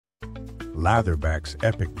Leatherback's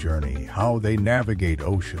epic journey, how they navigate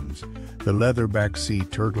oceans. The leatherback sea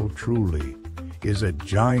turtle truly is a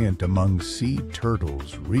giant among sea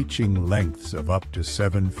turtles, reaching lengths of up to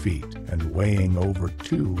 7 feet and weighing over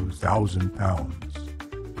 2,000 pounds.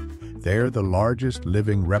 They're the largest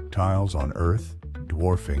living reptiles on Earth,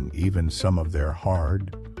 dwarfing even some of their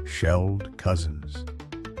hard-shelled cousins.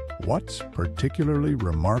 What's particularly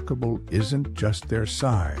remarkable isn't just their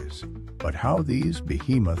size, but how these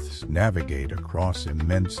behemoths navigate across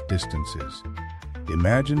immense distances.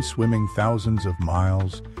 Imagine swimming thousands of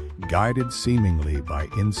miles, guided seemingly by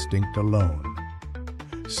instinct alone.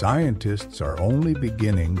 Scientists are only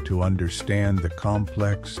beginning to understand the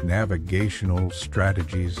complex navigational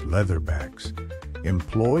strategies leatherbacks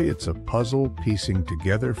employ. It's a puzzle piecing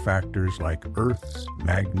together factors like Earth's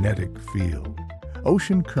magnetic field,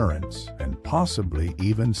 ocean currents, and possibly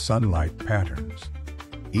even sunlight patterns.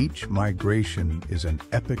 Each migration is an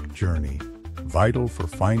epic journey, vital for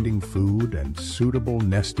finding food and suitable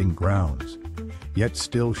nesting grounds, yet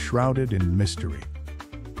still shrouded in mystery.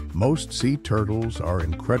 Most sea turtles are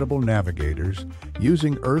incredible navigators,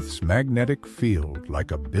 using Earth's magnetic field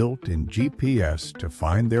like a built-in GPS to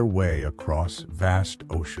find their way across vast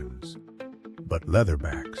oceans. But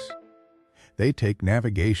leatherbacks, they take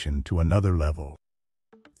navigation to another level.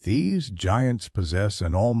 These giants possess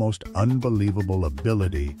an almost unbelievable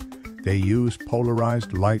ability. They use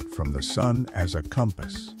polarized light from the sun as a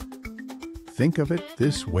compass. Think of it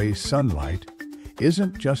this way: sunlight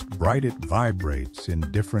isn't just bright, it vibrates in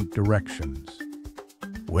different directions.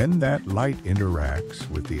 When that light interacts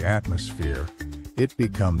with the atmosphere, it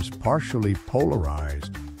becomes partially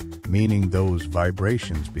polarized, meaning those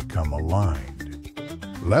vibrations become aligned.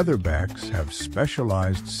 Leatherbacks have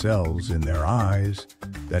specialized cells in their eyes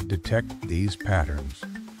that detect these patterns,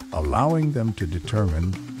 allowing them to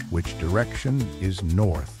determine which direction is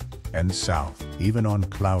north and south, even on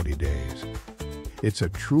cloudy days. It's a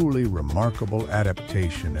truly remarkable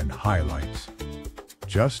adaptation and highlights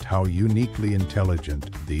just how uniquely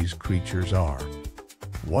intelligent these creatures are.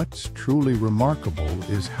 What's truly remarkable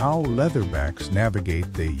is how leatherbacks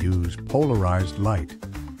navigate. They use polarized light.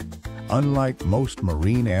 Unlike most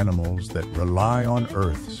marine animals that rely on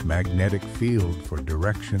Earth's magnetic field for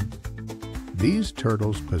direction, these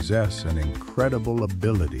turtles possess an incredible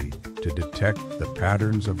ability to detect the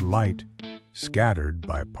patterns of light scattered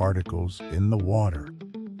by particles in the water.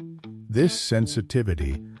 This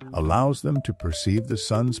sensitivity allows them to perceive the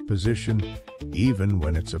sun's position even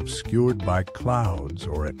when it's obscured by clouds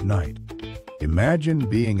or at night. Imagine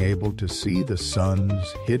being able to see the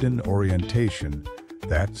sun's hidden orientation.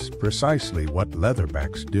 That's precisely what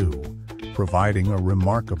leatherbacks do, providing a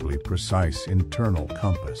remarkably precise internal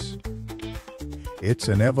compass. It's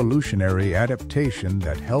an evolutionary adaptation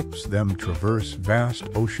that helps them traverse vast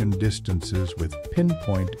ocean distances with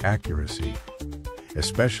pinpoint accuracy,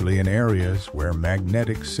 especially in areas where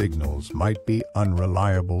magnetic signals might be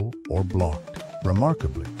unreliable or blocked.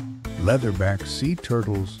 Remarkably, leatherback sea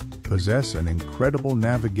turtles possess an incredible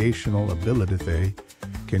navigational ability. They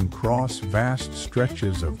can cross vast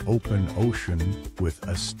stretches of open ocean with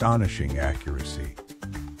astonishing accuracy.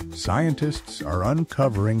 Scientists are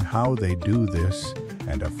uncovering how they do this,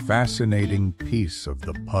 and a fascinating piece of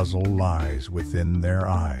the puzzle lies within their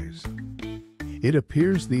eyes. It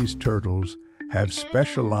appears these turtles have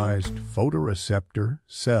specialized photoreceptor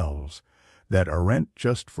cells that aren't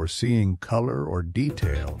just for seeing color or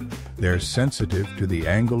detail. They're sensitive to the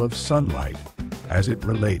angle of sunlight as it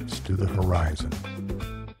relates to the horizon.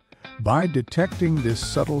 By detecting this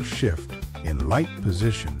subtle shift in light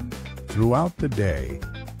position throughout the day,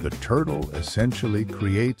 the turtle essentially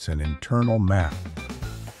creates an internal map,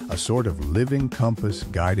 a sort of living compass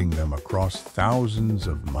guiding them across thousands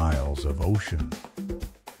of miles of ocean.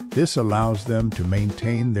 This allows them to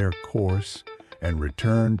maintain their course and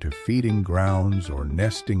return to feeding grounds or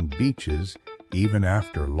nesting beaches even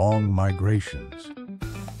after long migrations.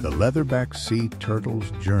 The leatherback sea turtle's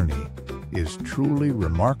journey is truly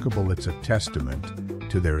remarkable. It's a testament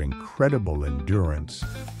to their incredible endurance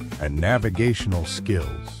and navigational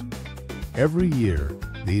skills. Every year,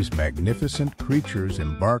 these magnificent creatures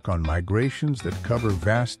embark on migrations that cover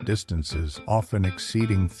vast distances, often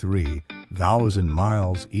exceeding 3,000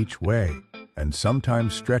 miles each way, and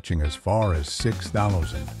sometimes stretching as far as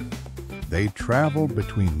 6,000. They travel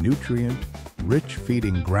between nutrient-rich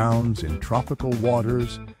feeding grounds in tropical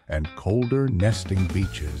waters and colder nesting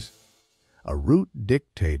beaches, a route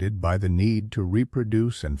dictated by the need to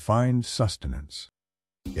reproduce and find sustenance.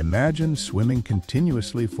 Imagine swimming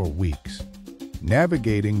continuously for weeks,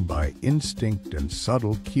 Navigating by instinct and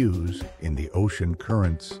subtle cues in the ocean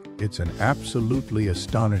currents, it's an absolutely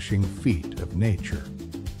astonishing feat of nature.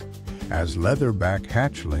 As leatherback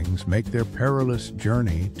hatchlings make their perilous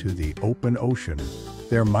journey to the open ocean,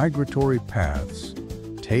 their migratory paths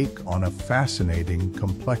take on a fascinating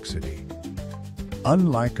complexity.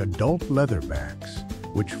 Unlike adult leatherbacks,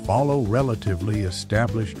 which follow relatively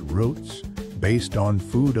established routes based on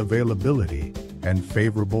food availability and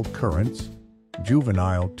favorable currents,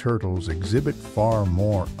 juvenile turtles exhibit far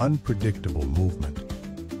more unpredictable movement.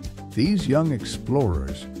 These young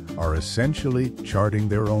explorers are essentially charting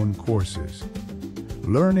their own courses,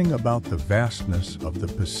 learning about the vastness of the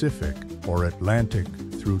Pacific or Atlantic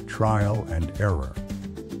through trial and error.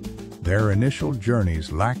 Their initial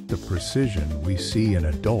journeys lack the precision we see in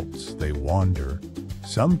adults. They wander,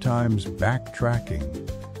 sometimes backtracking,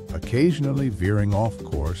 occasionally veering off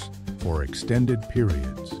course for extended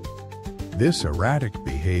periods. This erratic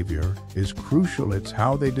behavior is crucial. It's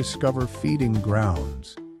how they discover feeding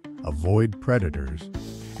grounds, avoid predators,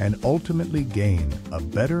 and ultimately gain a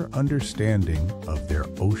better understanding of their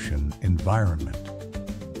ocean environment.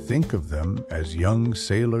 Think of them as young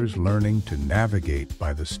sailors learning to navigate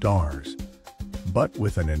by the stars, but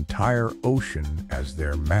with an entire ocean as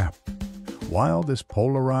their map. While this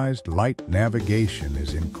polarized light navigation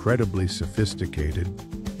is incredibly sophisticated,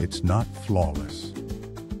 it's not flawless.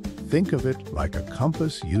 Think of it like a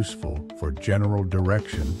compass, useful for general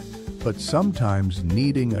direction, but sometimes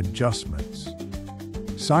needing adjustments.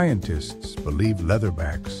 Scientists believe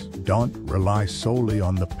leatherbacks don't rely solely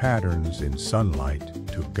on the patterns in sunlight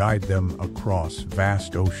to guide them across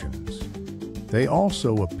vast oceans. They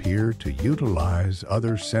also appear to utilize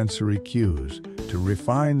other sensory cues to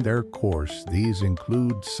refine their course. These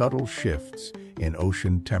include subtle shifts in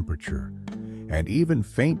ocean temperature and even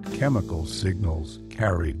faint chemical signals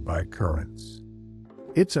carried by currents.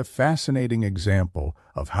 It's a fascinating example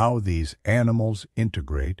of how these animals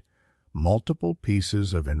integrate multiple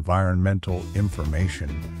pieces of environmental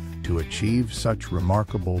information to achieve such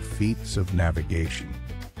remarkable feats of navigation,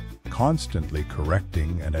 constantly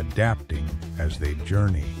correcting and adapting as they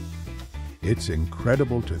journey. It's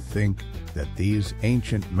incredible to think that these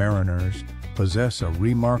ancient mariners possess a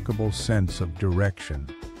remarkable sense of direction.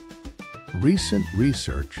 Recent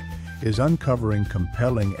research is uncovering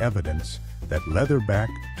compelling evidence that leatherback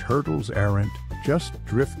turtles aren't just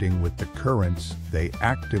drifting with the currents. They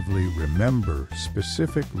actively remember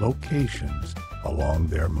specific locations along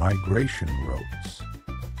their migration routes.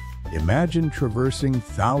 Imagine traversing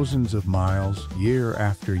thousands of miles year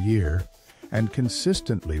after year and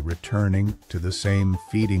consistently returning to the same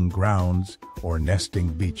feeding grounds or nesting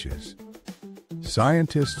beaches.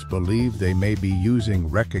 Scientists believe they may be using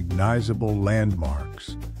recognizable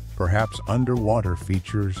landmarks, perhaps underwater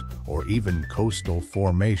features or even coastal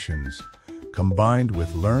formations, combined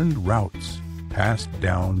with learned routes passed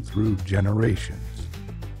down through generations.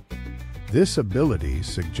 This ability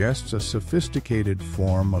suggests a sophisticated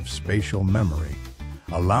form of spatial memory,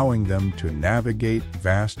 allowing them to navigate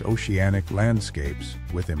vast oceanic landscapes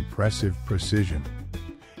with impressive precision.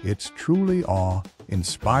 It's truly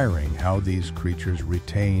awe-inspiring how these creatures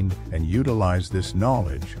retain and utilize this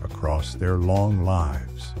knowledge across their long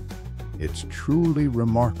lives. It's truly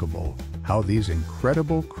remarkable how these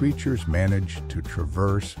incredible creatures manage to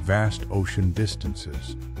traverse vast ocean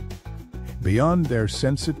distances. Beyond their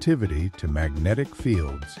sensitivity to magnetic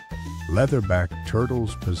fields, leatherback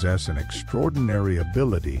turtles possess an extraordinary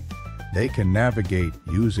ability. They can navigate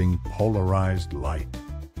using polarized light.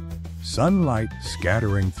 Sunlight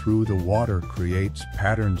scattering through the water creates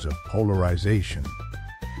patterns of polarization,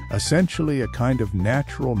 essentially a kind of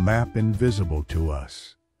natural map invisible to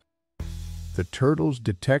us. The turtles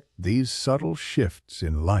detect these subtle shifts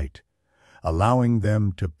in light, allowing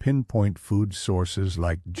them to pinpoint food sources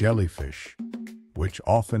like jellyfish, which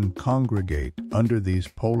often congregate under these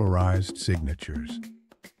polarized signatures.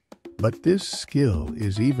 But this skill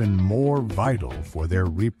is even more vital for their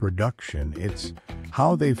reproduction. It's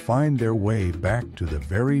how they find their way back to the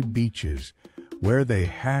very beaches where they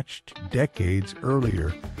hatched decades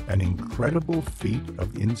earlier, an incredible feat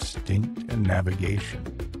of instinct and navigation.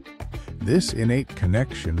 This innate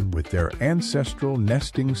connection with their ancestral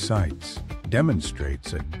nesting sites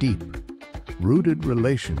demonstrates a deep-rooted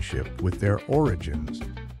relationship with their origins,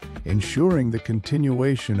 ensuring the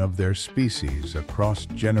continuation of their species across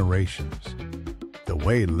generations. The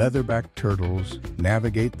way leatherback turtles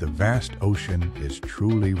navigate the vast ocean is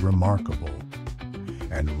truly remarkable,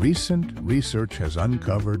 and recent research has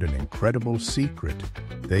uncovered an incredible secret.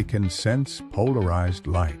 They can sense polarized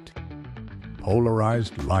light.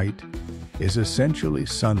 Polarized light is essentially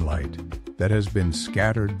sunlight that has been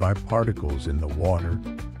scattered by particles in the water,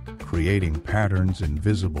 creating patterns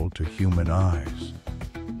invisible to human eyes.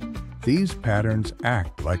 These patterns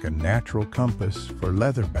act like a natural compass for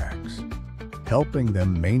leatherbacks, helping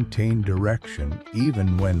them maintain direction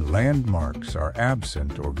even when landmarks are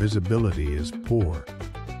absent or visibility is poor.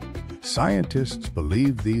 Scientists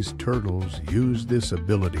believe these turtles use this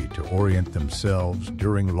ability to orient themselves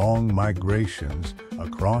during long migrations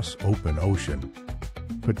across open ocean,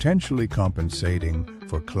 potentially compensating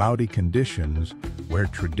for cloudy conditions where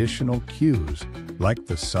traditional cues like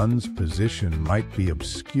the sun's position might be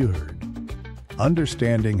obscured.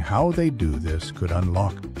 Understanding how they do this could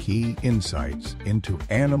unlock key insights into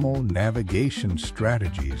animal navigation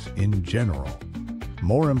strategies in general.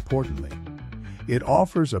 More importantly, it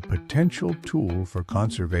offers a potential tool for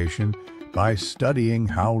conservation by studying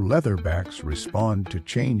how leatherbacks respond to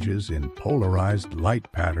changes in polarized light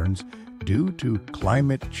patterns due to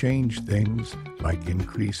climate change, things like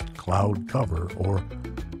increased cloud cover or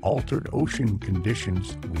altered ocean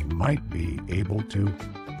conditions. We might be able to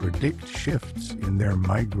predict shifts in their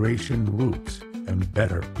migration routes and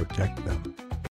better protect them.